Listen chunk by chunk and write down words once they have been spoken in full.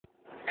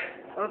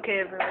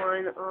Okay,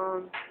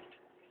 everyone.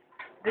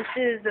 This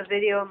is a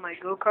video of my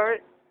go-kart.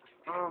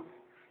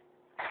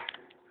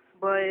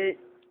 But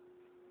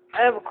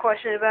I have a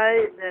question about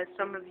it that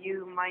some of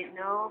you might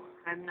know.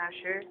 I'm not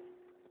sure,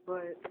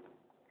 but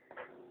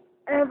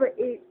I have an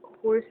 8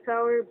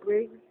 horsepower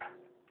Briggs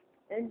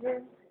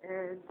engine,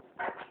 and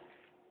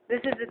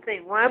this is the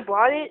thing. When I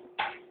bought it,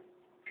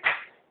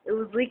 it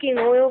was leaking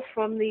oil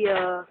from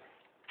the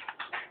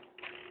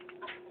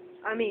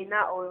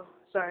not oil.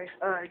 Sorry,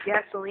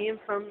 gasoline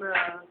from the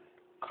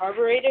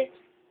carburetor,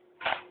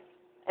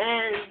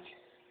 and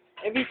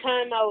every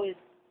time I would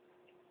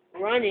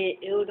run it,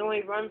 it would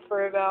only run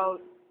for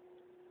about,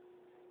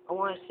 I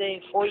want to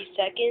say 40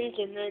 seconds,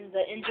 and then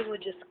the engine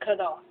would just cut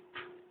off.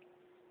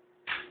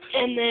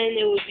 And then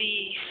it would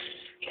be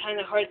kind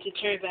of hard to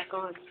turn it back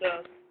on,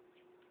 so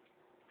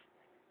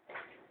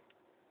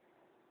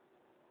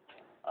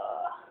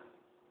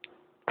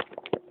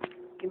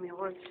give me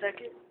 1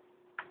 second.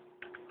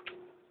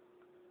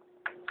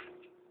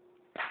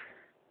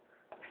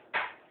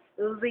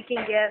 It was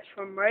leaking gas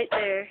from right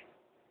there,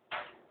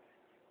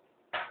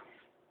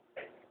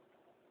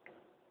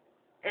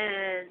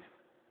 and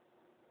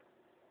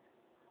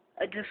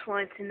I just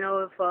wanted to know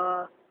if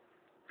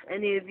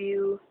any of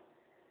you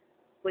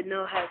would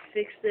know how to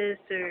fix this,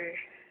 or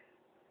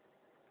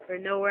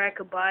know where I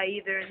could buy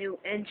either a new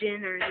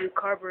engine or a new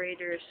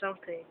carburetor or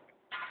something,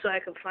 so I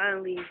could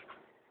finally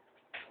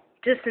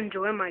just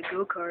enjoy my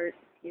go-kart,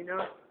 you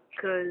know,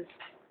 because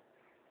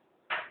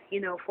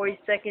 40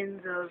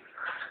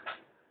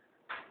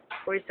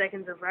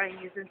 seconds of riding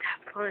isn't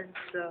that fun.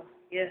 So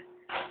yeah,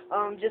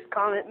 just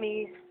comment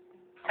me,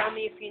 tell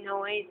me if you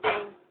know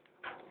anything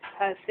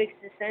how to fix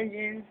this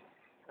engine,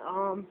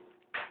 and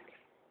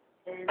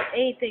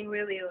anything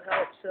really will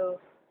help. So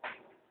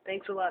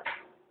thanks a lot.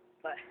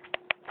 Bye.